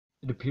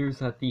it appears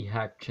that the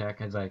hackCheck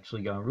has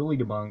actually gotten really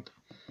debunked,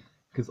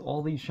 because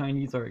all these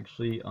shinies are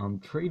actually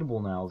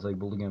tradable now. I was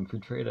able to get them for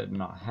trade. I did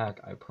not hack,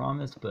 I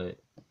promise, but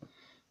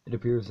it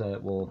appears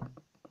that, well,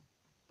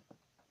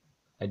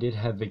 I did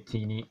have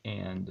Victini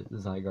and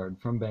Zygarde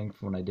from Bank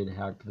when I did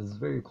hack. This is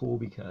very cool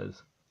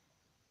because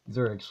these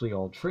are actually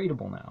all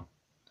tradable now.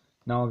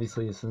 Now,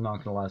 obviously, this is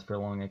not going to last very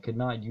long. I could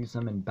not use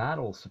them in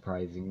battle,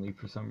 surprisingly.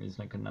 For some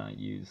reason, I could not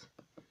use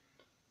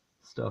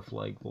stuff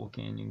like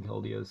Volcanion,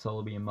 Keldeo,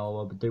 Celebi, and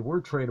Melba, but they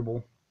were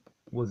tradable.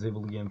 Was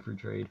able to get them for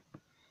trade.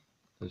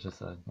 There's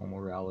just a normal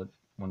Rowlet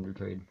Wonder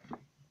Trade.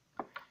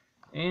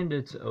 And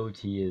its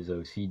OT is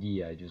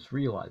OCD, I just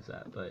realized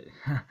that, but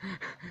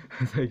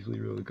it's actually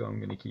really cool. I'm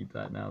going to keep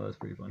that now, that's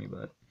pretty funny,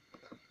 but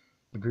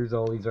it appears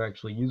all these are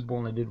actually usable,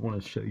 and I did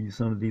want to show you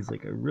some of these.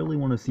 Like, I really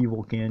want to see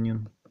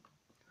Volcanion.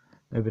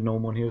 I have a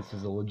normal one here. This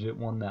is a legit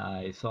one that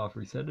I soft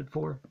resetted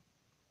for,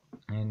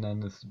 and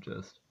then this is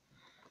just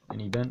an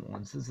event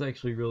one. So this is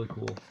actually really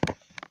cool.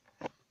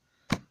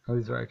 How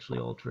these are actually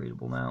all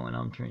tradable now, and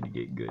I'm trying to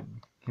get good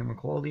camera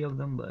quality of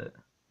them, but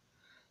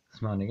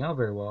it's mounting out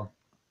very well.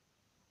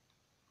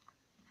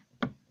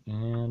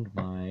 And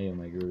my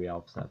Omega Ruby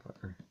Alpha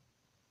Sapphire.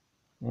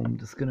 Well, I'm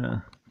just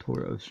gonna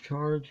Tauros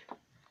charge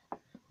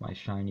my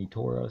shiny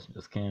Tauros.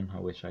 Just can. I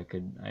wish I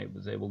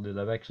was able to do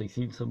that. I've actually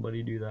seen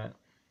somebody do that.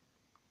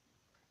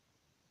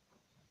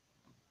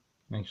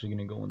 I'm actually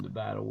gonna go into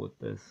battle with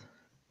this.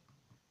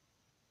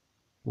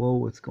 Whoa,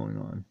 what's going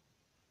on?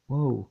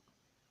 Whoa.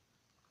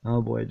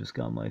 Oh boy, I just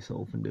got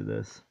myself into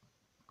this.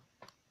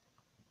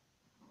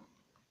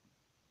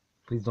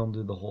 Please don't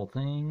do the whole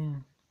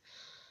thing.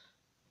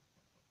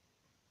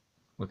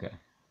 Okay.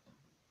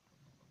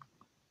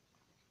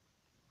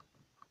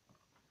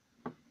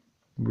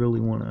 Really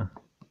wanna...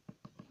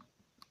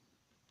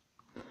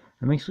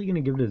 I'm actually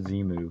gonna give it a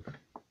Z move.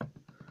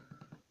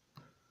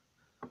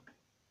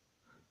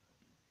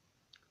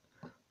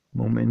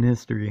 Moment in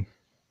history.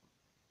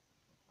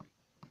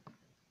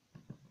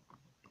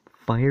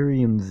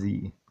 Fiery and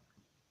Z.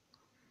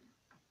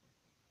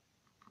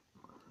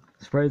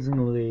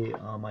 Surprisingly,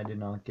 I did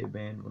not get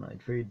banned when I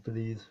trade for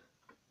these.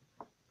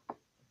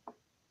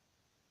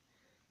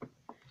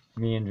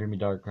 Me and Dreamy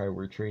Darkrai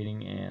were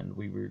trading, and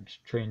we were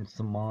trading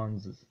some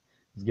Mons. I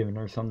was giving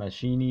her some that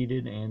she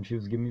needed, and she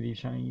was giving me these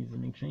shinies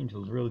in exchange. It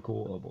was really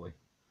cool. Oh boy.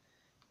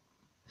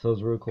 So it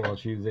was really cool how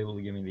she was able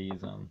to give me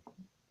these.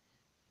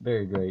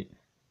 Very great.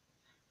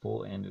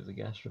 Full, and there's a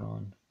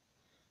Gastrodon.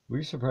 We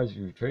were surprised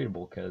we were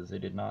tradable because it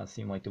did not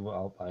seem like the...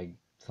 Oh, I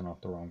sent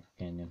off the wrong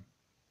canyon.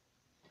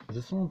 Is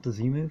this one with the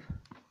Z move?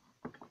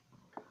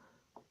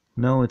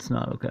 No, it's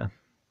not. Okay.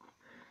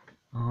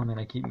 Oh man,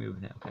 I keep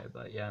moving it. Okay,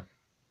 but yeah.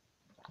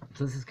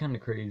 So this is kind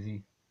of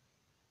crazy.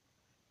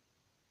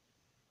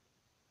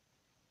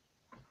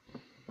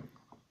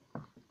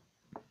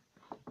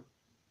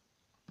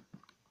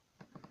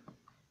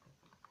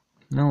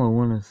 No, I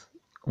want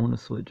to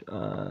switch.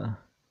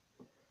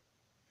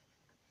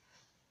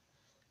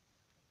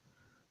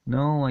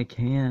 No, I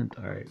can't.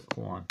 All right,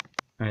 hold on.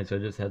 All right, so I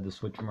just had to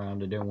switch them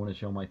around. I didn't want to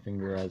show my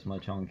finger as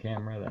much on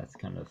camera. That's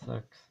kind of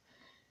sucks.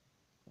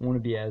 I want to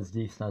be as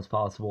decent as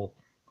possible,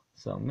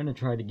 so I'm gonna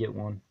try to get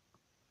one.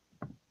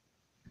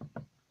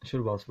 I should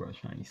have also brought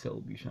Shiny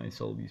Celebi. Shiny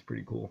Celebi is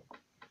pretty cool.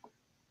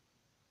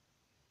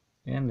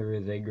 And there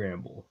is a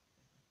Gramble.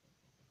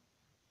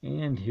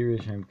 And here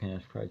is Shiny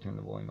Pikachu. Probably turn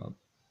the volume up.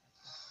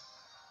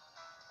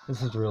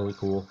 This is really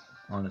cool,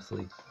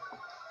 honestly.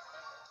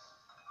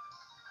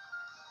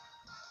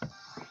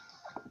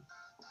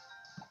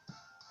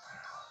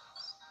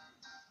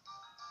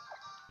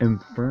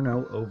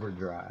 Inferno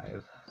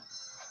Overdrive.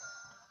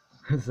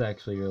 This is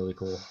actually really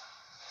cool.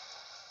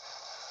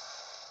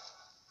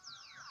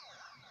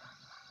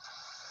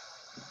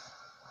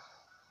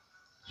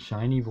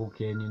 Shiny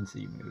Volcanion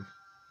Z move.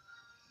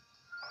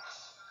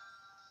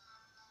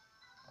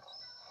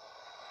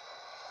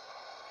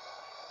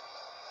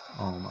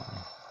 Oh my.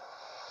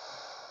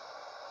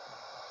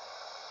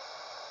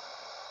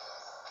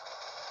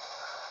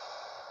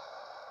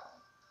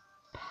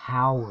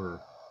 Power.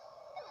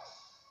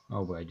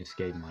 Oh boy, I just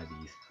gave my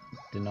beast.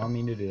 Did not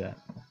mean to do that.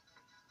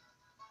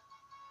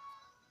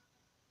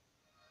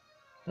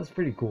 That's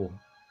pretty cool.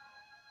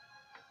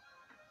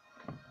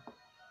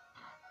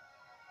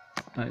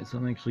 Alright, so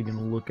I'm actually going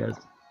to look at...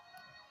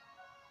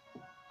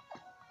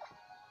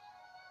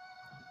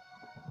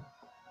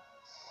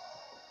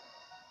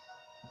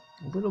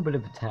 a little bit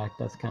of attack.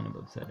 That's kind of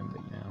upsetting,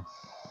 but you know.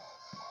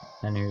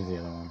 And here's the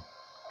other one.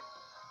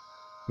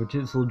 Which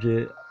is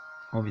legit.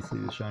 Obviously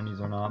the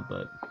shinies are not,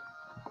 but...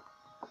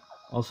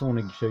 also want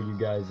to show you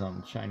guys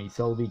Shiny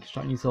Celebi.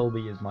 Shiny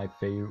Celebi is my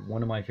favorite,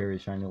 one of my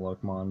favorite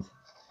ShinyLocked mons.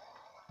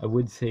 I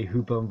would say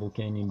Hoopa and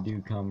Volcanion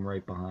do come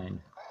right behind.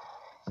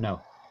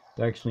 No,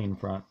 they're actually in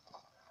front.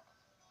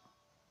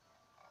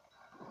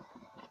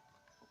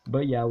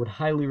 But yeah, I would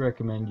highly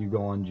recommend you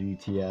go on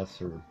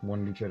GTS or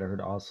Wonder Trade. I heard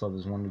Oslov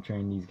is Wonder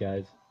Train these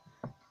guys.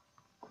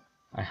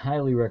 I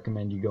highly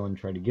recommend you go and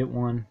try to get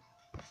one.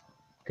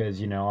 Because,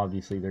 you know,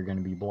 obviously they're going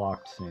to be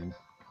blocked soon.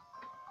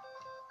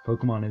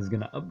 Pokemon is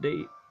going to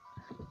update.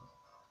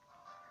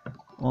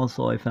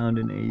 Also, I found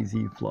an AZ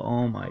flow.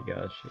 Oh my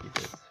gosh,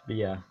 Jesus. But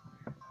yeah,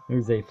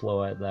 there's a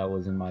flow that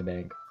was in my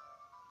bank.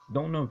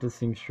 Don't know if this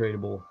thing's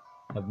tradable.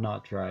 Have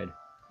not tried.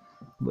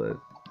 But,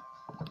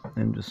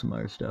 and just some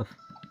other stuff.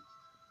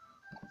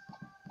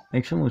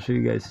 Actually, I'm going to show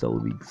you guys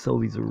Celebi.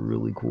 Celebi's a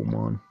really cool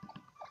mon.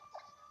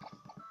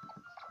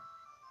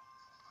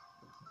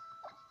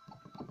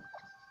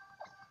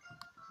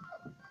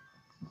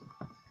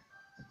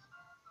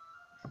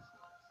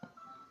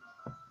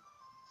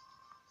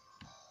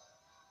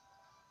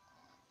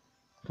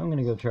 So I'm going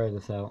to go try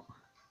this out.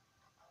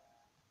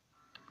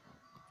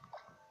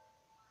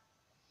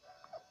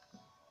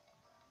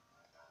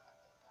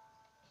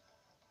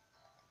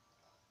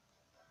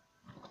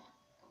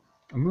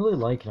 I'm really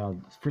liking how,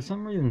 for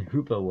some reason,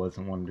 Hoopa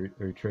wasn't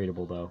or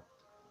tradable though.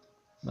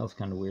 That was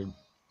kind of weird.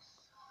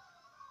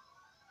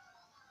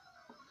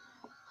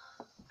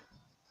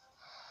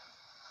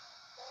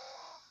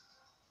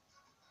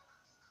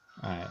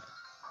 Alright.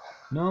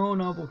 No,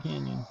 Noble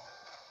Canyon.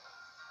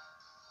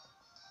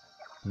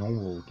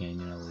 Noble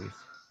Canyon, at least.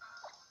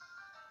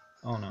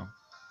 Oh no.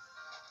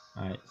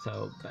 Alright,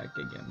 so back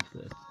again to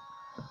this.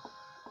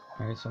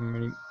 Alright, so I'm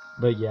ready.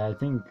 But yeah, I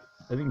think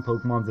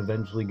Pokemon's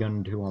eventually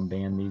going to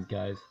unban these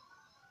guys.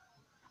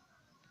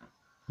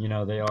 You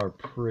know, they are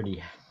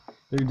pretty...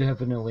 They're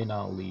definitely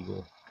not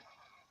legal.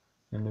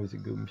 And there's a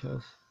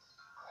Goomchus.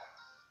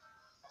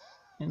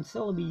 And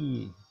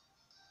Celebi...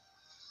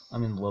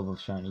 I'm in love with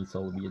shiny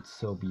Celebi, it's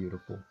so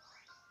beautiful.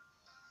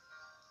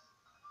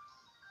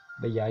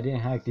 But yeah, I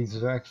didn't hack these.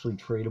 These are actually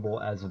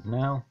tradable as of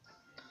now.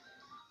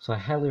 So I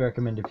highly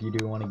recommend if you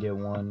do want to get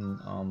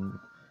one,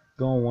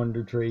 go on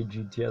Wonder Trade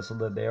GTS, so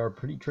that they are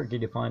pretty tricky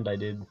to find. I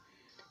did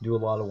do a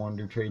lot of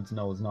Wonder Trades and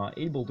I was not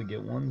able to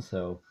get one,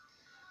 so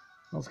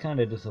I was kind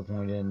of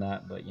disappointed in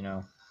that, but you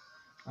know,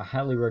 I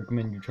highly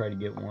recommend you try to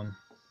get one.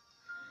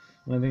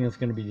 And I think that's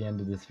going to be the end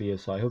of this video,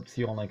 so I hope to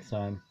see you all next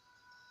time.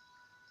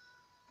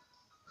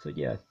 So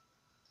yeah.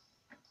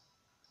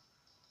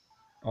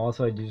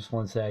 Also, I just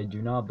want to say I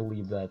do not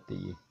believe that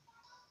the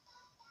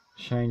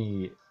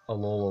shiny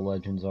Alola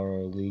Legends are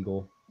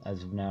illegal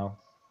as of now.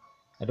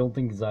 I don't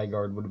think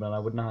Zygarde would have been. I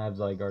would not have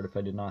Zygarde if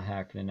I did not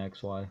hack in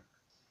XY.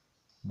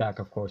 Back,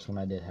 of course, when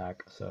I did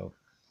hack, so.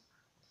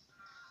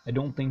 I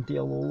don't think the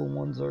Alola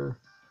ones are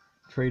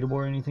tradable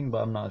or anything,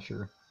 but I'm not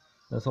sure.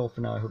 That's all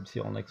for now. I hope to see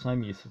you all next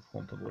time.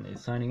 Useable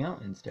is signing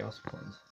out, and stay awesome, friends.